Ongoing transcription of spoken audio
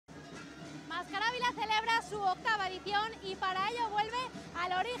celebra su 8ª edición y para ello vuelve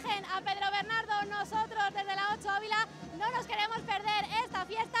al origen, a Pedro Bernardo. Nosotros desde la 8 Ávila no nos queremos perder esta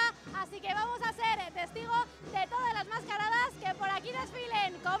fiesta, así que vamos a ser testigos de todas las mascaradas que por aquí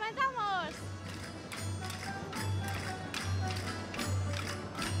desfilen. ¡Comenzamos!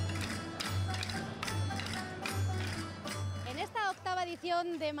 En esta 8ª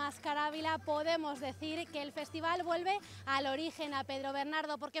edición de Mascarávila podemos decir que el festival vuelve al origen, a Pedro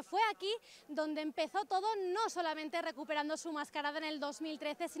Bernardo, porque fue aquí donde empezó todo, no solamente recuperando su mascarada en el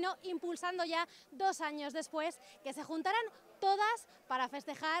 2013, sino impulsando ya 2 años después que se juntaran todas para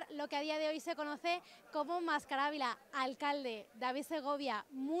festejar lo que a día de hoy se conoce como Mascarávila. Alcalde David Segovia,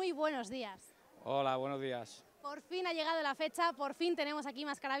 muy buenos días. Hola, buenos días. Por fin ha llegado la fecha, por fin tenemos aquí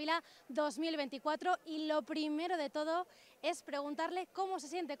Mascarávila 2024 y lo primero de todo es preguntarle cómo se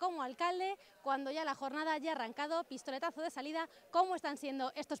siente como alcalde cuando ya la jornada haya arrancado, pistoletazo de salida, ¿cómo están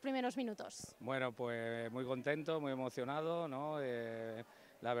siendo estos primeros minutos? Bueno, pues muy contento, muy emocionado, ¿no?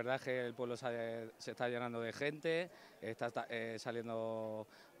 La verdad es que el pueblo se está llenando de gente, está saliendo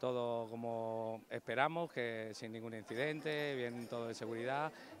todo como esperamos, que sin ningún incidente, bien todo de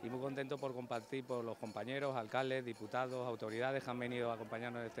seguridad, y muy contento por compartir por los compañeros, alcaldes, diputados, autoridades que han venido a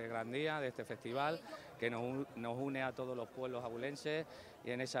acompañarnos en este gran día, de este festival, que nos une a todos los pueblos abulenses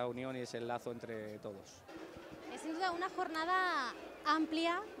y en esa unión y ese lazo entre todos. Es sin duda una jornada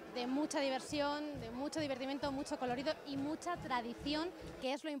amplia, de mucha diversión, de mucho divertimento, mucho colorido y mucha tradición,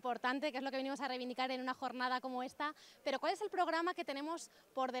 que es lo importante, que es lo que venimos a reivindicar en una jornada como esta. Pero ¿cuál es el programa que tenemos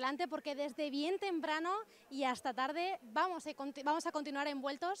por delante? Porque desde bien temprano y hasta tarde vamos a continuar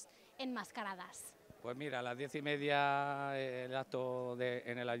envueltos en mascaradas. Pues mira, a las 10:30 el acto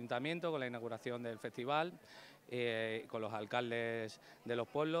en el ayuntamiento con la inauguración del festival, con los alcaldes de los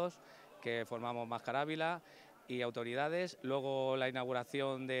pueblos que formamos Mascarávila y autoridades, luego la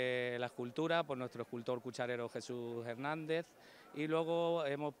inauguración de la escultura por nuestro escultor cucharero Jesús Hernández y luego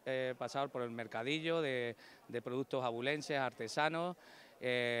hemos pasado por el mercadillo de productos abulenses, artesanos,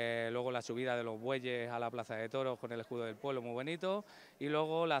 luego la subida de los bueyes a la plaza de toros con el escudo del pueblo muy bonito y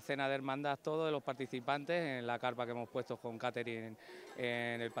luego la cena de hermandad todos de los participantes en la carpa que hemos puesto con catering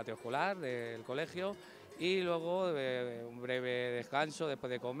en el patio escolar del colegio. Y luego un breve descanso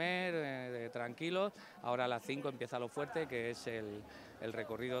después de comer, tranquilos. Ahora a las 5 empieza lo fuerte, que es el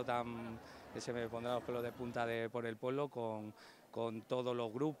recorrido que se me pondrá los pelos de punta por el pueblo con todos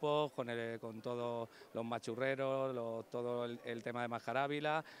los grupos, con todos los machurreros, todo el tema de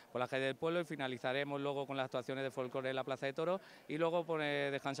Mascarávila, por la calle del pueblo y finalizaremos luego con las actuaciones de folclore en la plaza de toros y luego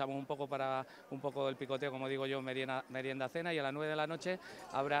descansamos un poco para un poco del picoteo, como digo yo, merienda cena y a las 9 de la noche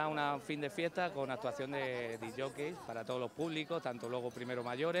habrá un fin de fiesta con actuación de disjockeys para todos los públicos, tanto luego primero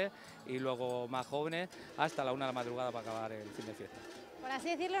mayores y luego más jóvenes, hasta la 1 de la madrugada para acabar el fin de fiesta. Por así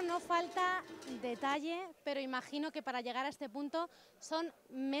decirlo, no falta detalle, pero imagino que para llegar a este punto son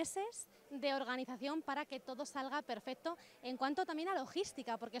meses de organización para que todo salga perfecto en cuanto también a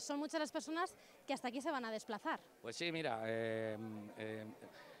logística, porque son muchas las personas que hasta aquí se van a desplazar. Pues sí, mira,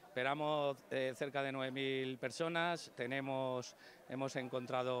 esperamos cerca de 9.000 personas, hemos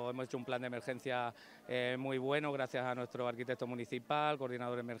hecho un plan de emergencia muy bueno gracias a nuestro arquitecto municipal,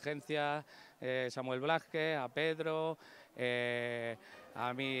 coordinador de emergencias, Samuel Blasquez, a Pedro,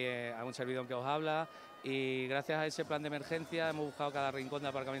 a mí, a un servidor que os habla, y gracias a ese plan de emergencia hemos buscado cada rincón de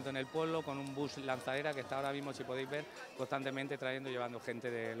aparcamiento en el pueblo con un bus lanzadera que está ahora mismo, si podéis ver, constantemente trayendo y llevando gente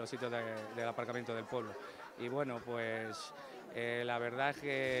de los sitios del aparcamiento del pueblo. Y bueno, pues la verdad es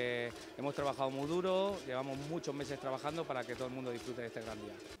que hemos trabajado muy duro, llevamos muchos meses trabajando para que todo el mundo disfrute de este gran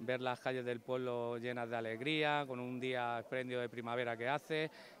día. Ver las calles del pueblo llenas de alegría, con un día espléndido de primavera que hace,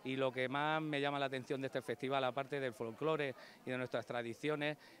 y lo que más me llama la atención de este festival, aparte del folclore y de nuestras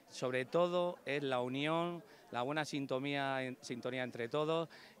tradiciones, sobre todo es la unión, la buena sintonía entre todos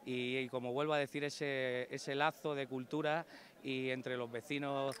y como vuelvo a decir, ese lazo de cultura y entre los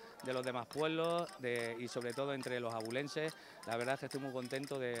vecinos de los demás pueblos y sobre todo entre los abulenses. La verdad es que estoy muy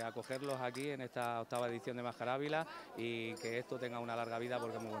contento de acogerlos aquí en esta 8ª edición de Mascarávila y que esto tenga una larga vida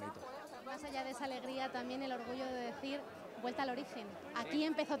porque es muy bonito. Más allá de esa alegría, también el orgullo de decir vuelta al origen. Aquí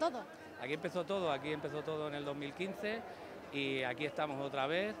empezó todo. Aquí empezó todo en el 2015 y aquí estamos otra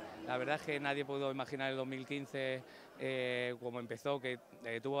vez. La verdad es que nadie pudo imaginar el 2015 como empezó, que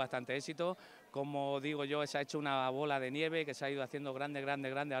tuvo bastante éxito. Como digo yo, se ha hecho una bola de nieve que se ha ido haciendo grande,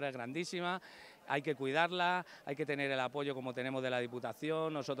 ahora es grandísima hay que cuidarla, hay que tener el apoyo como tenemos de la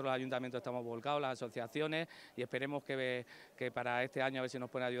Diputación, nosotros los ayuntamientos estamos volcados, las asociaciones, y esperemos que para este año a ver si nos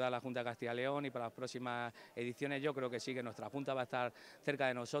puede ayudar la Junta de Castilla y León, y para las próximas ediciones yo creo que sí, que nuestra Junta va a estar cerca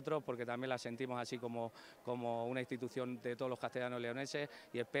de nosotros, porque también la sentimos así como una institución de todos los castellanos leoneses,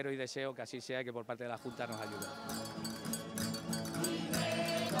 y espero y deseo que así sea y que por parte de la Junta nos ayude.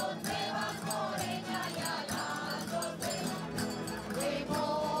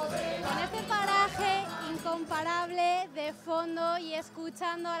 Incomparable, de fondo y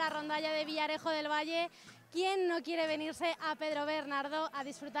escuchando a la rondalla de Villarejo del Valle, ¿quién no quiere venirse a Pedro Bernardo a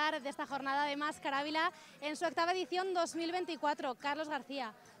disfrutar de esta jornada de Mascarávila en su 8ª edición 2024? Carlos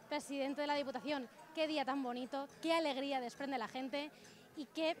García, presidente de la Diputación, qué día tan bonito, qué alegría desprende la gente y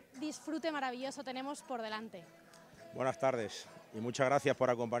qué disfrute maravilloso tenemos por delante. Buenas tardes y muchas gracias por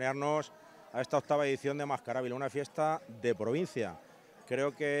acompañarnos a esta 8ª edición de Mascarávila, una fiesta de provincia.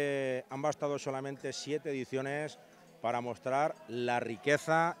 Creo que han bastado solamente 7 ediciones para mostrar la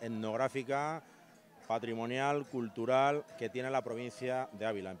riqueza etnográfica, patrimonial, cultural que tiene la provincia de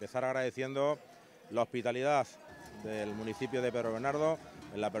Ávila. Empezar agradeciendo la hospitalidad del municipio de Pedro Bernardo,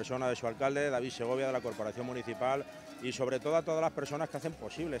 en la persona de su alcalde, David Segovia, de la Corporación Municipal, y sobre todo a todas las personas que hacen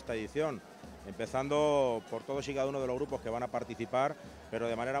posible esta edición, empezando por todos y cada uno de los grupos que van a participar, pero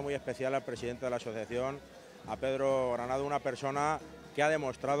de manera muy especial al presidente de la asociación, a Pedro Granado, una persona que ha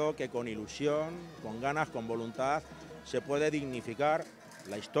demostrado que con ilusión, con ganas, con voluntad, se puede dignificar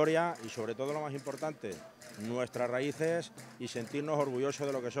la historia y sobre todo lo más importante, nuestras raíces y sentirnos orgullosos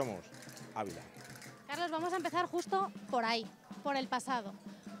de lo que somos, Ávila. Carlos, vamos a empezar justo por ahí, por el pasado,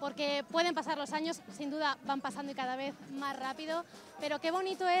 porque pueden pasar los años, sin duda van pasando y cada vez más rápido, pero qué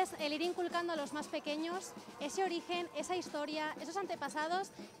bonito es el ir inculcando a los más pequeños ese origen, esa historia, esos antepasados,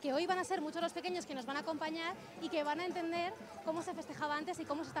 que hoy van a ser muchos los pequeños que nos van a acompañar y que van a entender cómo se festejaba antes y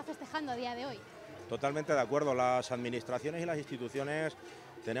cómo se está festejando a día de hoy. Totalmente de acuerdo, las administraciones y las instituciones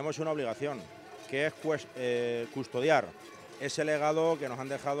tenemos una obligación, que es custodiar ese legado que nos han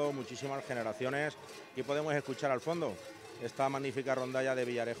dejado muchísimas generaciones, y podemos escuchar al fondo esta magnífica rondalla de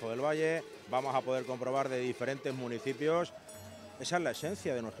Villarejo del Valle. Vamos a poder comprobar de diferentes municipios. Esa es la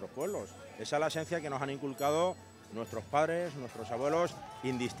esencia de nuestros pueblos, esa es la esencia que nos han inculcado nuestros padres, nuestros abuelos,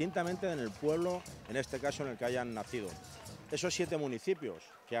 indistintamente en el pueblo, en este caso en el que hayan nacido. Esos 7 municipios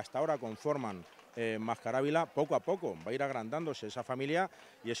que hasta ahora conforman Mascarávila, poco a poco va a ir agrandándose esa familia,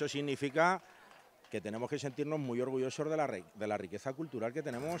 y eso significa que tenemos que sentirnos muy orgullosos de la riqueza cultural que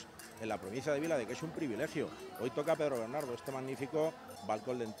tenemos en la provincia de Ávila, de que es un privilegio. Hoy toca Pedro Bernardo, este magnífico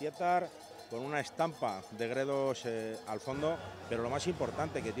balcón de Entietar, con una estampa de gredos al fondo, pero lo más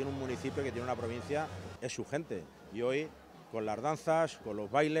importante que tiene un municipio, que tiene una provincia, es su gente. Y hoy, con las danzas, con los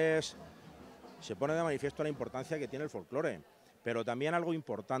bailes, se pone de manifiesto la importancia que tiene el folclore, pero también algo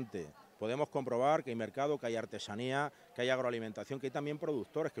importante. Podemos comprobar que hay mercado, que hay artesanía, que hay agroalimentación, que hay también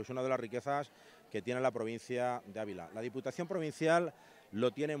productores, que es una de las riquezas que tiene la provincia de Ávila. La Diputación Provincial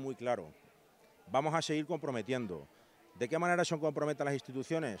lo tiene muy claro. Vamos a seguir comprometiendo. ¿De qué manera se comprometen las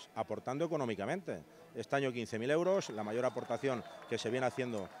instituciones? Aportando económicamente. Este año 15.000 euros, la mayor aportación que se viene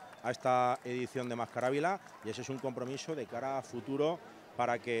haciendo a esta edición de Mascarávila, y ese es un compromiso de cara a futuro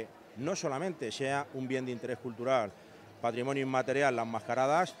para que no solamente sea un bien de interés cultural, patrimonio inmaterial las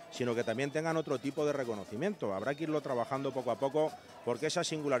mascaradas, sino que también tengan otro tipo de reconocimiento. Habrá que irlo trabajando poco a poco, porque esa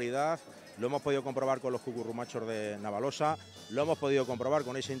singularidad lo hemos podido comprobar con los cucurrumachos de Navalosa, lo hemos podido comprobar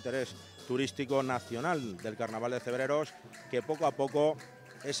con ese interés turístico nacional del Carnaval de Cebreros, que poco a poco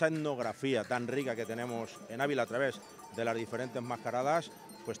esa etnografía tan rica que tenemos en Ávila a través de las diferentes mascaradas,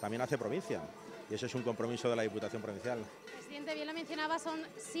 pues también hace provincia. Y ese es un compromiso de la Diputación Provincial. Presidente, bien lo mencionaba, son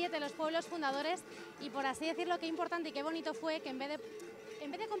 7 los pueblos fundadores, y por así decirlo, qué importante y qué bonito fue que en vez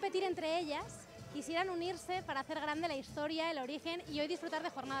de competir entre ellas, quisieran unirse para hacer grande la historia, el origen, y hoy disfrutar de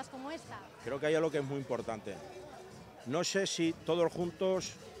jornadas como esta. Creo que hay algo que es muy importante. No sé si todos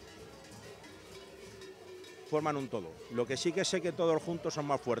juntos forman un todo. Lo que sí que sé que todos juntos son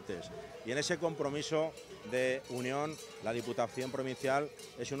más fuertes, y en ese compromiso de unión la Diputación Provincial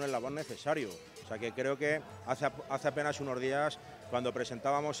es un eslabón necesario. O sea que creo que hace apenas unos días, cuando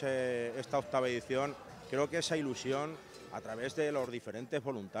presentábamos esta 8ª edición, creo que esa ilusión, a través de los diferentes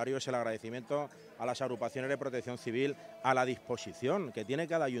voluntarios, el agradecimiento a las agrupaciones de protección civil, a la disposición que tiene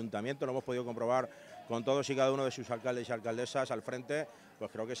cada ayuntamiento, lo hemos podido comprobar con todos y cada uno de sus alcaldes y alcaldesas al frente,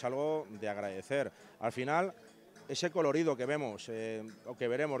 pues creo que es algo de agradecer. Al final, ese colorido que vemos o que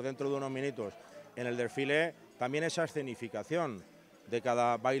veremos dentro de unos minutos en el desfile, también esa escenificación de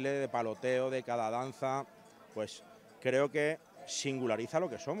cada baile, de paloteo, de cada danza, pues creo que singulariza lo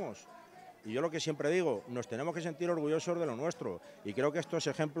que somos. Y yo lo que siempre digo, nos tenemos que sentir orgullosos de lo nuestro. Y creo que estos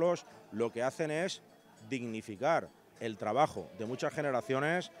ejemplos lo que hacen es dignificar el trabajo de muchas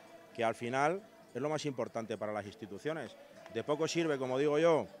generaciones, que al final es lo más importante para las instituciones. De poco sirve, como digo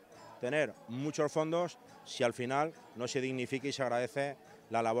yo, tener muchos fondos si al final no se dignifica y se agradece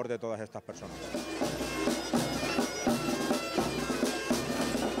la labor de todas estas personas.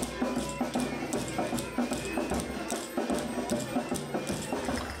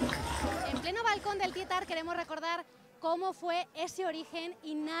 Queremos recordar cómo fue ese origen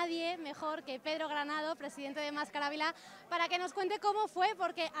y nadie mejor que Pedro Granado, presidente de Mascarávila, para que nos cuente cómo fue,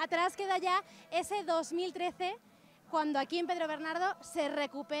 porque atrás queda ya ese 2013, cuando aquí en Pedro Bernardo se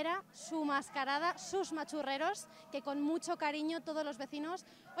recupera su mascarada, sus machurreros, que con mucho cariño todos los vecinos,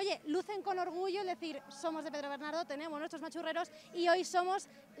 oye, lucen con orgullo, es decir, somos de Pedro Bernardo, tenemos nuestros machurreros y hoy somos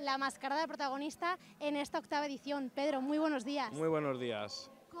la mascarada protagonista en esta octava edición. Pedro, muy buenos días. Muy buenos días.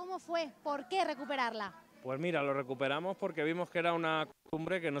 ¿Cómo fue? ¿Por qué recuperarla? Pues mira, lo recuperamos porque vimos que era una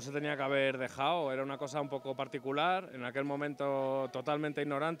costumbre que no se tenía que haber dejado, era una cosa un poco particular, en aquel momento totalmente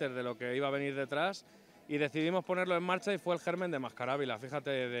ignorantes de lo que iba a venir detrás, y decidimos ponerlo en marcha y fue el germen de Mascarávila.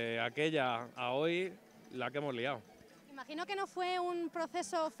 Fíjate, de aquella a hoy, la que hemos liado. Imagino que no fue un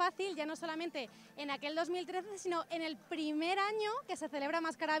proceso fácil, ya no solamente en aquel 2013, sino en el primer año que se celebra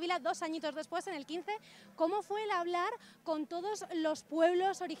Mascarávila, 2 añitos después, en el 15. ¿Cómo fue el hablar con todos los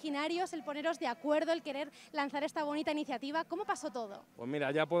pueblos originarios, el poneros de acuerdo, el querer lanzar esta bonita iniciativa? ¿Cómo pasó todo? Pues mira,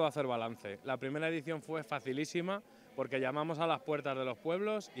 ya puedo hacer balance. La primera edición fue facilísima porque llamamos a las puertas de los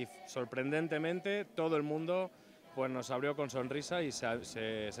pueblos y sorprendentemente todo el mundo pues, nos abrió con sonrisa y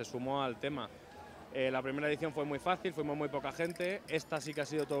se sumó al tema. La primera edición fue muy fácil, fuimos muy poca gente. Esta sí que ha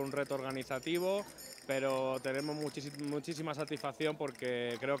sido todo un reto organizativo, pero tenemos muchísima satisfacción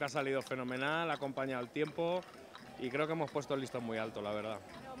porque creo que ha salido fenomenal, ha acompañado el tiempo y creo que hemos puesto el listón muy alto, la verdad.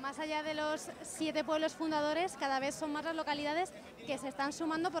 Pero más allá de los 7 pueblos fundadores, cada vez son más las localidades que se están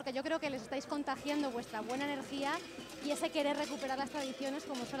sumando, porque yo creo que les estáis contagiando vuestra buena energía y ese querer recuperar las tradiciones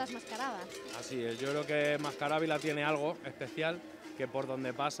como son las mascaradas. Así es, yo creo que Mascarávila tiene algo especial que por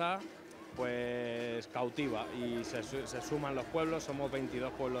donde pasa pues cautiva y se suman los pueblos, somos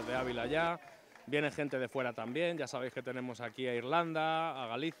 22 pueblos de Ávila ya, viene gente de fuera también, ya sabéis que tenemos aquí a Irlanda, a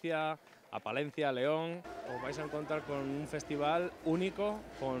Galicia, a Palencia, a León. Os vais a encontrar con un festival único,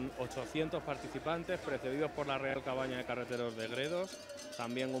 con 800 participantes, precedidos por la Real Cabaña de Carreteros de Gredos,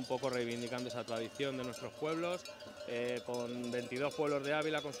 también un poco reivindicando esa tradición de nuestros pueblos, con 22 pueblos de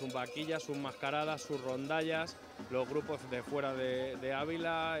Ávila, con sus vaquillas, sus mascaradas, sus rondallas, los grupos de fuera de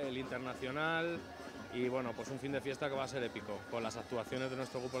Ávila, el internacional y bueno, pues un fin de fiesta que va a ser épico, con las actuaciones de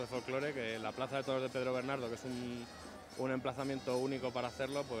nuestro grupo de folclore, que la Plaza de Toros de Pedro Bernardo, que es un emplazamiento único para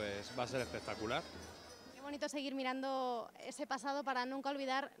hacerlo, pues va a ser espectacular. Qué bonito seguir mirando ese pasado para nunca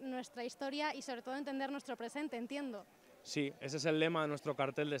olvidar nuestra historia y sobre todo entender nuestro presente, entiendo. Sí, ese es el lema de nuestro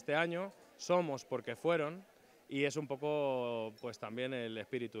cartel de este año, somos porque fueron, y es un poco pues también el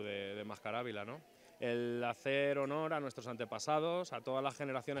espíritu de Mascarávila, ¿no? El hacer honor a nuestros antepasados, a todas las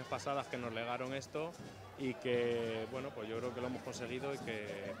generaciones pasadas que nos legaron esto y que, bueno, pues yo creo que lo hemos conseguido y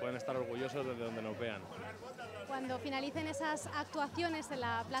que pueden estar orgullosos desde donde nos vean. Cuando finalicen esas actuaciones en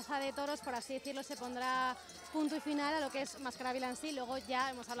la Plaza de Toros, por así decirlo, se pondrá punto y final a lo que es Mascarávila en sí. Luego ya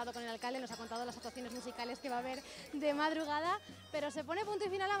hemos hablado con el alcalde, nos ha contado las actuaciones musicales que va a haber de madrugada, pero se pone punto y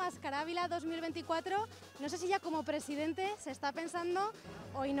final a Mascarávila 2024. No sé si ya como presidente se está pensando,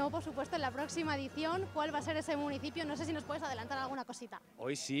 hoy no, por supuesto, en la próxima edición, cuál va a ser ese municipio. No sé si nos puedes adelantar alguna cosita.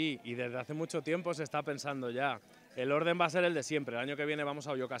 Hoy sí, y desde hace mucho tiempo se está pensando ya. El orden va a ser el de siempre. El año que viene vamos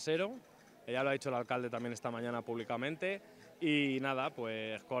a Ollocasero. Ya lo ha dicho el alcalde también esta mañana públicamente y nada,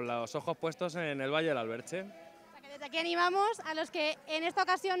 pues con los ojos puestos en el Valle del Alberche. O sea que desde aquí animamos a los que en esta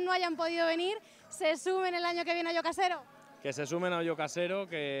ocasión no hayan podido venir, se sumen el año que viene a Ollocasero. Que se sumen a Ollocasero,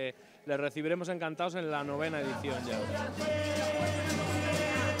 que les recibiremos encantados en la 9ª edición ya.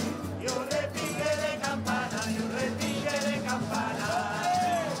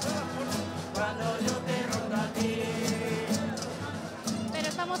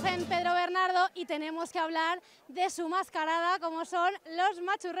 Estamos en Pedro Bernardo y tenemos que hablar de su mascarada, como son los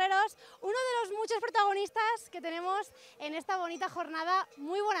machurreros, uno de los muchos protagonistas que tenemos en esta bonita jornada.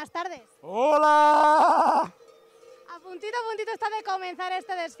 Muy buenas tardes. ¡Hola! A puntito está de comenzar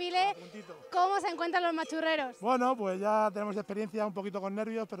este desfile. ¿Cómo se encuentran los machurreros? Bueno, pues ya tenemos experiencia, un poquito con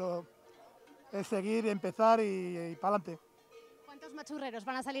nervios, pero es seguir, empezar y para adelante. ¿Cuántos machurreros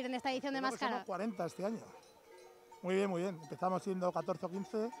van a salir en esta edición de mascarada? Somos 40 este año. Muy bien, muy bien. Empezamos siendo 14 o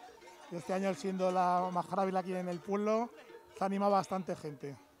 15 y este año siendo la Mascarávila aquí en el pueblo se ha animado bastante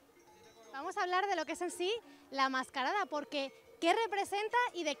gente. Vamos a hablar de lo que es en sí la mascarada, porque ¿Qué representa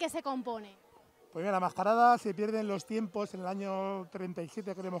y de qué se compone? Pues mira, la mascarada se pierde en los tiempos, en el año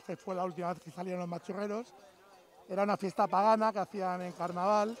 37 creemos que fue la última vez que salieron los machurreros. Era una fiesta pagana que hacían en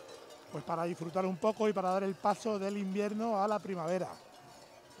carnaval, pues para disfrutar un poco y para dar el paso del invierno a la primavera.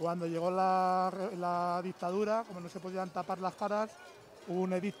 Cuando llegó la dictadura, como no se podían tapar las caras, hubo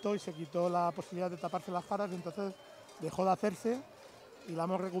un edicto y se quitó la posibilidad de taparse las caras, y entonces dejó de hacerse y la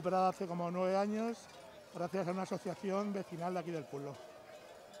hemos recuperado hace como 9 años gracias a una asociación vecinal de aquí del pueblo.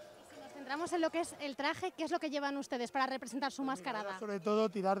 Si nos centramos en lo que es el traje, ¿qué es lo que llevan ustedes para representar su mascarada? Sobre todo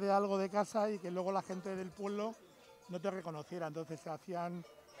tirar de algo de casa y que luego la gente del pueblo no te reconociera. Entonces se hacían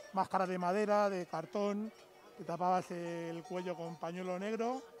máscaras de madera, de cartón, te tapabas el cuello con pañuelo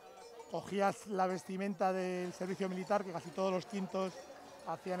negro, cogías la vestimenta del servicio militar, que casi todos los quintos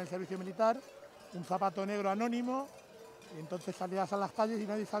hacían el servicio militar, un zapato negro anónimo, y entonces salías a las calles y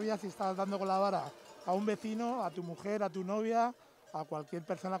nadie sabía si estabas dando con la vara a un vecino, a tu mujer, a tu novia, a cualquier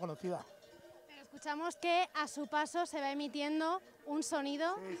persona conocida. Pero escuchamos que a su paso se va emitiendo un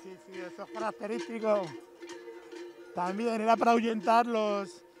sonido. Sí, eso es característico. También era para ahuyentar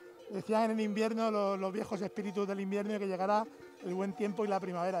decían en el invierno, los viejos espíritus del invierno, que llegara el buen tiempo y la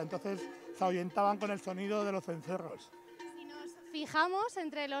primavera. Entonces se ahuyentaban con el sonido de los cencerros. Si nos fijamos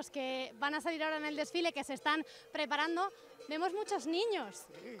entre los que van a salir ahora en el desfile, que se están preparando, vemos muchos niños.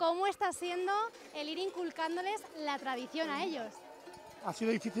 Sí. ¿Cómo está siendo el ir inculcándoles la tradición a ellos? Ha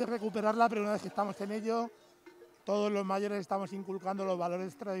sido difícil recuperarla, pero una vez que estamos en ello, todos los mayores estamos inculcando los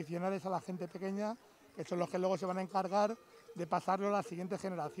valores tradicionales a la gente pequeña, que son los que luego se van a encargar de pasarlo a las siguientes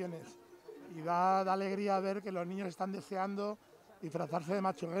generaciones. Y da alegría ver que los niños están deseando disfrazarse de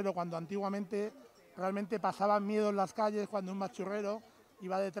machurrero, cuando antiguamente realmente pasaban miedo en las calles cuando un machurrero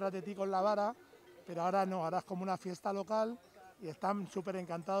iba detrás de ti con la vara, pero ahora no, ahora es como una fiesta local y están súper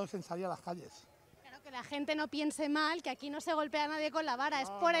encantados en salir a las calles. Claro, que la gente no piense mal, que aquí no se golpea a nadie con la vara, es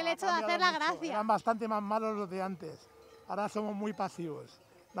por el hecho de hacer la gracia. Eran bastante más malos los de antes, ahora somos muy pasivos.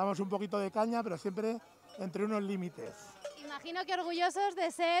 Damos un poquito de caña, pero siempre entre unos límites. Imagino que orgullosos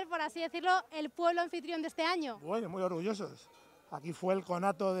de ser, por así decirlo, el pueblo anfitrión de este año. Bueno, muy orgullosos. Aquí fue el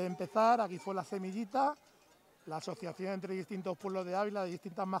conato de empezar, aquí fue la semillita, la asociación entre distintos pueblos de Ávila, de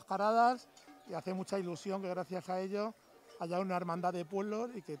distintas mascaradas, y hace mucha ilusión que gracias a ello haya una hermandad de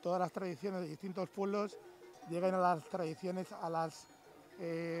pueblos y que todas las tradiciones de distintos pueblos lleguen a las tradiciones, a las,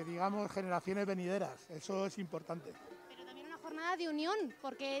 digamos, generaciones venideras. Eso es importante. Jornada de unión,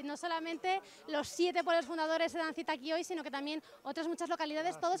 porque no solamente los 7 pueblos fundadores se dan cita aquí hoy, sino que también otras muchas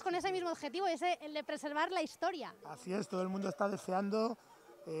localidades, todos con ese mismo objetivo, el de preservar la historia. Así es, todo el mundo está deseando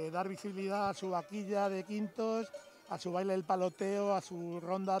dar visibilidad a su vaquilla de quintos, a su baile del paloteo, a su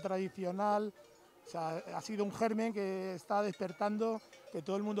ronda tradicional. O sea, ha sido un germen que está despertando, que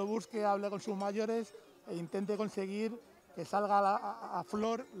todo el mundo busque, hable con sus mayores e intente conseguir que salga a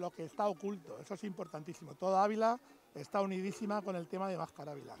flor lo que está oculto. Eso es importantísimo. Toda Ávila está unidísima con el tema de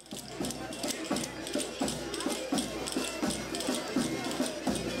Mascarávila.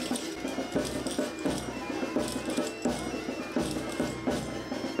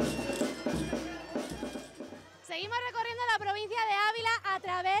 Seguimos recorriendo la provincia de Ávila a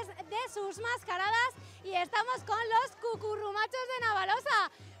través de sus mascaradas y estamos con los cucurrumachos de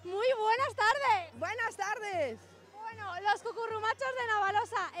Navalosa. Muy buenas tardes. Buenas tardes. Bueno, los cucurrumachos de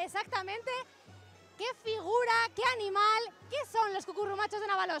Navalosa, exactamente. ¿Qué figura, qué animal, qué son los cucurrumachos de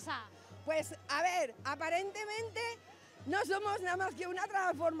Navalosa? Pues a ver, aparentemente no somos nada más que una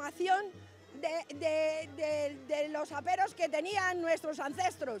transformación de los aperos que tenían nuestros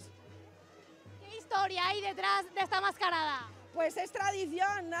ancestros. ¿Qué historia hay detrás de esta mascarada? Pues es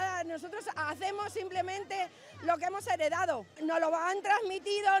tradición, nada, nosotros hacemos simplemente lo que hemos heredado. Nos lo han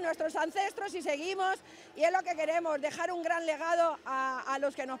transmitido nuestros ancestros y seguimos, y es lo que queremos, dejar un gran legado a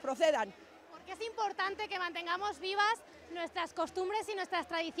los que nos procedan. Porque es importante que mantengamos vivas nuestras costumbres y nuestras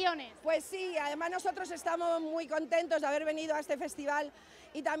tradiciones. Pues sí, además nosotros estamos muy contentos de haber venido a este festival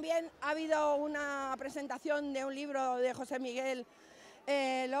y también ha habido una presentación de un libro de José Miguel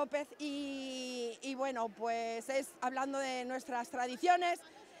López y bueno, pues es hablando de nuestras tradiciones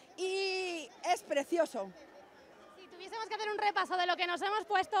y es precioso. Si tuviésemos que hacer un repaso de lo que nos hemos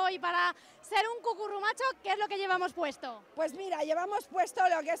puesto hoy para ser un cucurrumacho, ¿qué es lo que llevamos puesto? Pues mira, llevamos puesto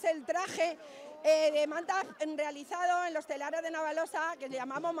lo que es el traje de mantas realizado en los telares de Navalosa, que le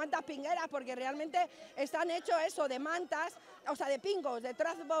llamamos mantas pingueras, porque realmente están hechos eso, de mantas, o sea, de pingos, de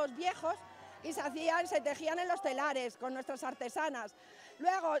trazos viejos, y se tejían en los telares con nuestras artesanas.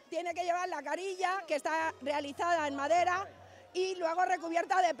 Luego tiene que llevar la carilla, que está realizada en madera, y luego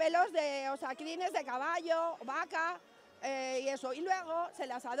recubierta de pelos o sea, crines de caballo, vaca, y eso. Y luego se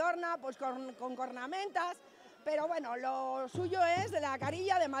las adorna pues, con cornamentas pero bueno, lo suyo es de la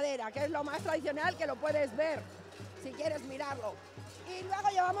carilla de madera, que es lo más tradicional, que lo puedes ver si quieres mirarlo. Y luego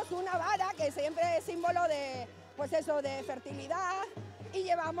llevamos una vara, que siempre es símbolo de, pues eso, de fertilidad, y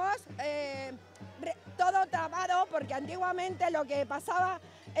llevamos todo tapado, porque antiguamente lo que pasaba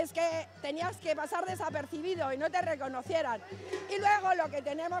es que tenías que pasar desapercibido y no te reconocieran. Y luego lo que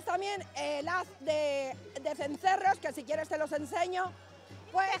tenemos también, el haz de cencerros, que si quieres te los enseño.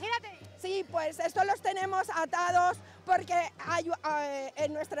 Pues, Imagínate. Sí, pues estos los tenemos atados porque hay,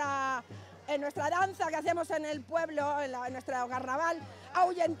 en nuestra danza que hacemos en el pueblo, en nuestro carnaval,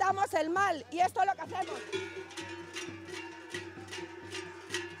 ahuyentamos el mal, y esto es lo que hacemos.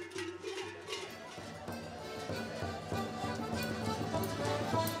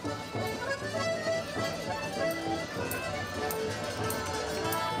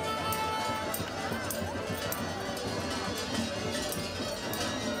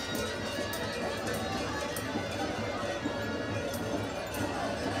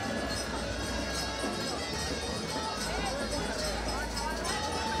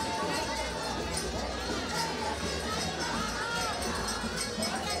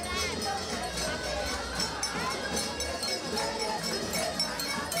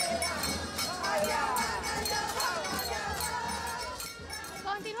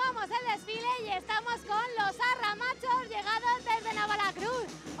 Continuamos el desfile y estamos con los arramachos llegados desde Navalacruz.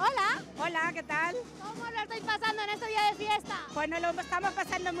 Hola. Hola, ¿qué tal? ¿Cómo lo estáis pasando en este día de fiesta? Pues nos lo estamos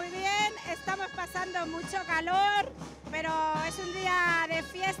pasando muy bien, estamos pasando mucho calor, pero es un día de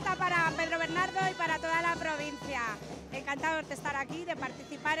fiesta para Pedro Bernardo y para toda la provincia. Encantados de estar aquí, de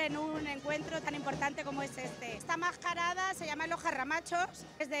participar en un encuentro tan importante como es este. Esta mascarada se llama los arramachos,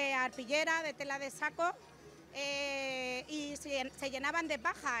 es de arpillera, de tela de saco, y se llenaban de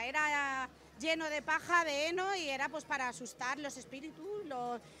paja, era lleno de paja, de heno, y era pues para asustar los espíritus,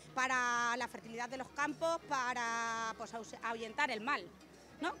 para la fertilidad de los campos, para pues ahuyentar el mal,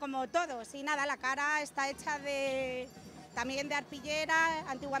 ¿no? Como todos. Y nada, la cara está hecha también de arpillera.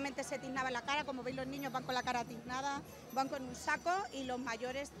 Antiguamente se tiznaba la cara, como veis los niños van con la cara tiznada, van con un saco, y los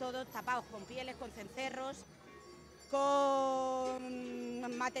mayores todos tapados con pieles, con cencerros,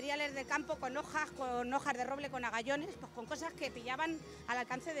 con materiales de campo, con hojas de roble, con agallones, pues con cosas que pillaban al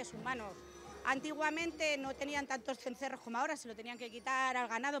alcance de sus manos. Antiguamente no tenían tantos cencerros como ahora, se lo tenían que quitar al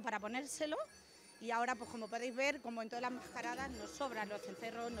ganado para ponérselo, y ahora, pues como podéis ver, como en todas las mascaradas, nos sobran los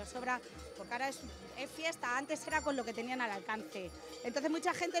cencerros, nos sobra, porque ahora es fiesta, antes era con lo que tenían al alcance. Entonces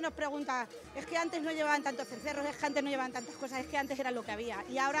mucha gente nos pregunta, es que antes no llevaban tantos cencerros, es que antes no llevaban tantas cosas, es que antes era lo que había,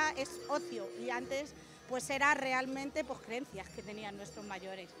 y ahora es ocio, y antes pues era realmente pues creencias que tenían nuestros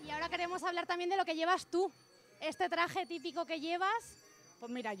mayores. Y ahora queremos hablar también de lo que llevas tú, este traje típico que llevas. Pues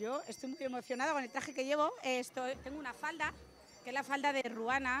mira, yo estoy muy emocionada con el traje que llevo. Tengo una falda, que es la falda de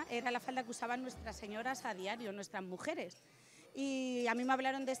ruana, era la falda que usaban nuestras señoras a diario, nuestras mujeres. Y a mí me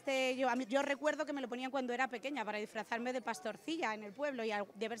hablaron de yo recuerdo que me lo ponían cuando era pequeña para disfrazarme de pastorcilla en el pueblo y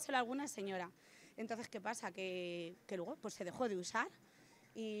de vérselo a alguna señora. Entonces, ¿qué pasa? Que luego pues se dejó de usar.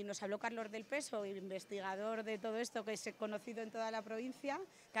 Y nos habló Carlos del Peso, investigador de todo esto que es conocido en toda la provincia,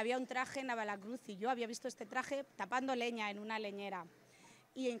 que había un traje en Navalacruz, y yo había visto este traje tapando leña en una leñera.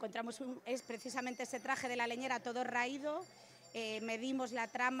 Y encontramos es precisamente ese traje de la leñera todo raído, medimos la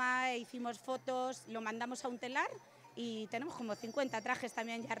trama, hicimos fotos, lo mandamos a un telar y tenemos como 50 trajes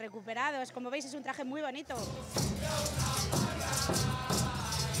también ya recuperados. Como veis, es un traje muy bonito.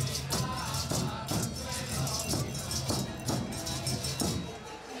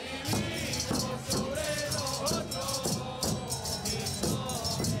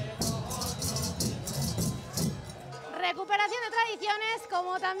 Recuperación de tradiciones,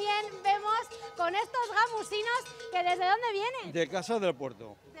 como también vemos con estos gamusinos, que ¿desde dónde vienen? De Casa del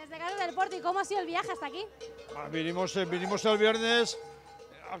Puerto. Desde Casa del Puerto. ¿Y cómo ha sido el viaje hasta aquí? Vinimos el viernes,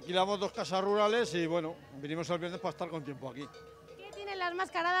 alquilamos 2 casas rurales y bueno, vinimos el viernes para estar con tiempo aquí. ¿Qué tienen las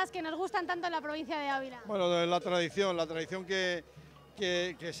mascaradas que nos gustan tanto en la provincia de Ávila? Bueno, la tradición que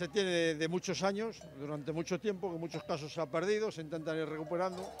se tiene de muchos años, durante mucho tiempo, que en muchos casos se ha perdido, se intentan ir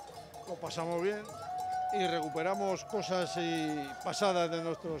recuperando, lo pasamos bien y recuperamos cosas pasadas de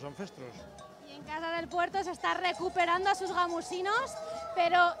nuestros ancestros. Y en Casa del Puerto se está recuperando a sus gamusinos,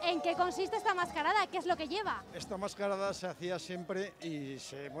 pero ¿en qué consiste esta mascarada? ¿Qué es lo que lleva? Esta mascarada se hacía siempre y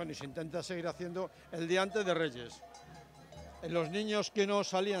se intenta seguir haciendo el día antes de Reyes. Los niños que no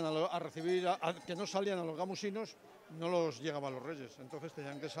salían que no salían a los gamusinos no los llegaban los Reyes, entonces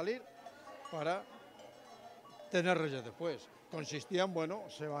tenían que salir para tener Reyes después. Consistían,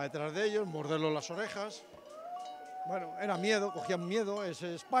 se va detrás de ellos, morderlos las orejas. Bueno, era miedo, cogían miedo,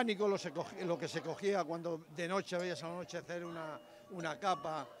 es pánico lo que se cogía cuando de noche veías al anochecer una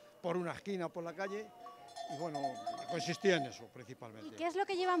capa por una esquina, por la calle, y bueno, consistía en eso principalmente. ¿Y qué es lo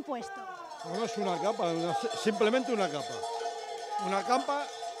que llevan puesto? Bueno, es una capa, simplemente una capa. Una capa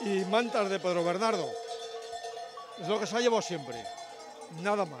y mantas de Pedro Bernardo. Es lo que se ha llevado siempre,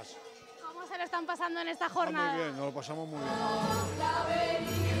 nada más. ¿Cómo se lo están pasando en esta jornada? Muy bien, nos lo pasamos muy bien.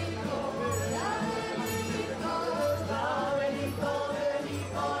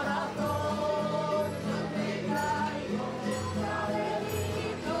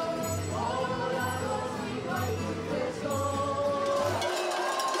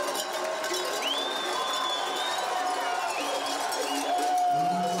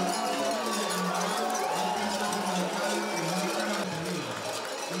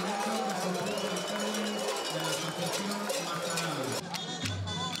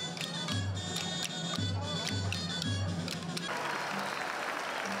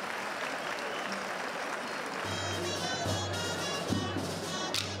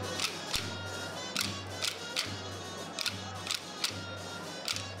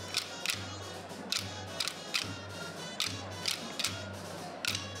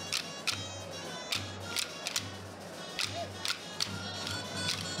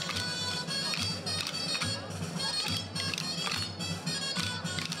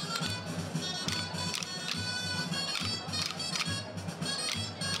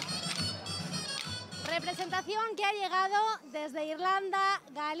 Representación que ha llegado desde Irlanda,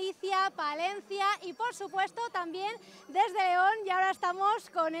 Galicia, Palencia y por supuesto también desde León, y ahora estamos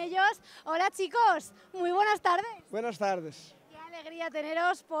con ellos. Hola chicos, muy buenas tardes. Buenas tardes. Qué alegría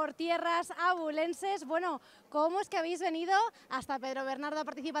teneros por tierras abulenses. Bueno, ¿cómo es que habéis venido hasta Pedro Bernardo a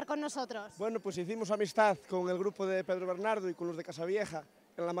participar con nosotros? Bueno, pues hicimos amistad con el grupo de Pedro Bernardo y con los de Casavieja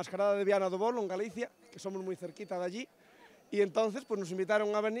en la Mascarada de Viana do Bolo, en Galicia, que somos muy cerquita de allí. Y entonces pues nos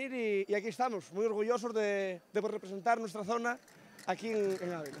invitaron a venir y aquí estamos, muy orgullosos de representar nuestra zona aquí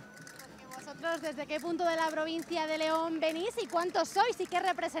en Ávila. Porque vosotros, ¿desde qué punto de la provincia de León venís y cuántos sois y qué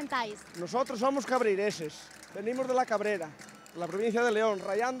representáis? Nosotros somos cabrireses, venimos de la Cabrera, la provincia de León,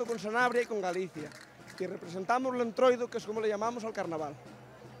 rayando con Sanabria y con Galicia. Y representamos el entroido, que es como le llamamos al carnaval.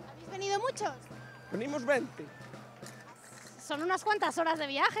 ¿Habéis venido muchos? Venimos 20. Son unas cuantas horas de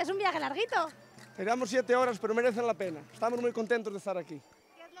viaje, es un viaje larguito. Llevamos 7 horas, pero merecen la pena. Estamos muy contentos de estar aquí.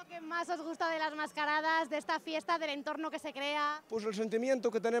 ¿Qué es lo que más os gusta de las mascaradas, de esta fiesta, del entorno que se crea? Pues el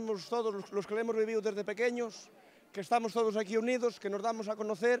sentimiento que tenemos todos los que lo hemos vivido desde pequeños, que estamos todos aquí unidos, que nos damos a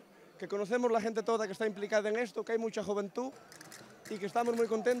conocer, que conocemos la gente toda que está implicada en esto, que hay mucha juventud y que estamos muy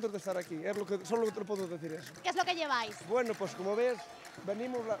contentos de estar aquí. Es lo que, solo lo que te puedo decir eso. ¿Qué es lo que lleváis? Bueno, pues como ves,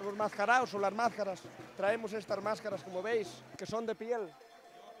 venimos los mascaraos o las máscaras, traemos estas máscaras, como veis, que son de piel,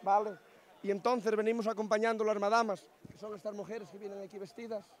 ¿vale? Y entonces venimos acompañando las madamas, que son estas mujeres que vienen aquí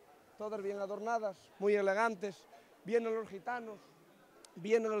vestidas, todas bien adornadas, muy elegantes. Vienen los gitanos,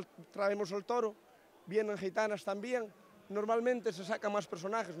 traemos el toro, vienen gitanas también. Normalmente se sacan más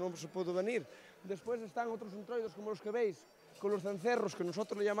personajes, no se puede venir. Después están otros entroidos como los que veis, con los cencerros, que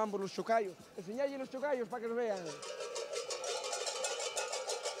nosotros le llamamos los chocallos. Enseñadle los chocallos para que los vean.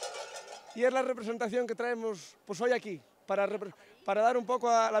 Y es la representación que traemos pues hoy aquí, para dar un poco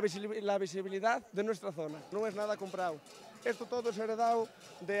a la visibilidad de nuestra zona. No es nada comprado. Esto todo es heredado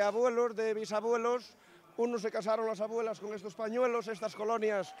de abuelos, de bisabuelos. Unos se casaron las abuelas con estos pañuelos, estas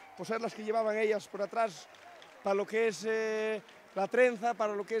colonias, pues es las que llevaban ellas por atrás para lo que es la trenza,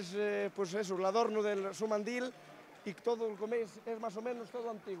 para lo que es pues eso, el adorno de su mandil. Y todo lo que veis es más o menos todo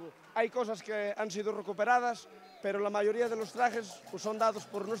antiguo. Hay cosas que han sido recuperadas, pero la mayoría de los trajes pues, son dados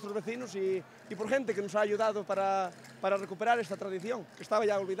por nuestros vecinos y por gente que nos ha ayudado para recuperar esta tradición, que estaba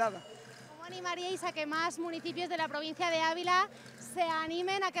ya olvidada. ¿Cómo animaríais a que más municipios de la provincia de Ávila se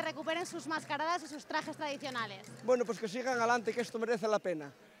animen a que recuperen sus mascaradas y sus trajes tradicionales? Bueno, pues que sigan adelante, que esto merece la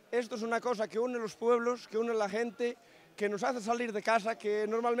pena. Esto es una cosa que une los pueblos, que une la gente, que nos hace salir de casa, que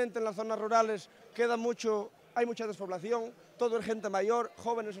normalmente en las zonas rurales hay mucha despoblación, todo es gente mayor,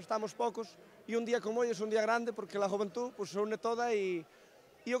 jóvenes estamos pocos, y un día como hoy es un día grande porque la juventud pues, se une toda y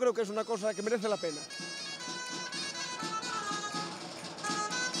yo creo que es una cosa que merece la pena.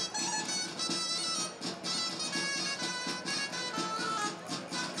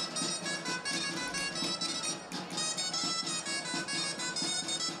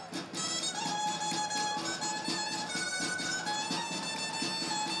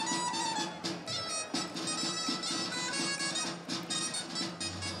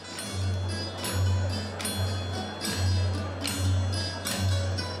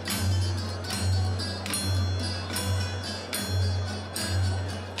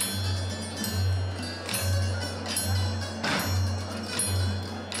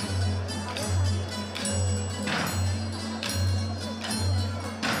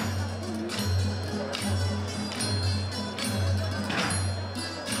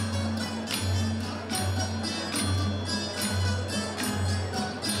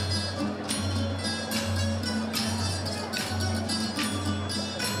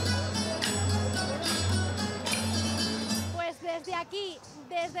 desde aquí,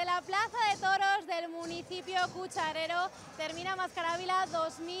 desde la Plaza de Toros del municipio cucharero, termina Mascarávila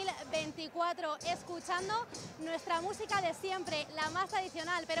 2024, escuchando nuestra música de siempre, la más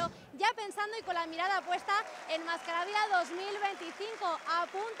tradicional, pero ya pensando y con la mirada puesta en Mascarávila 2025.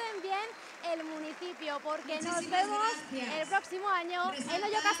 Apunten bien el municipio, porque nos vemos el próximo año en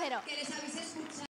Hoyo Casero.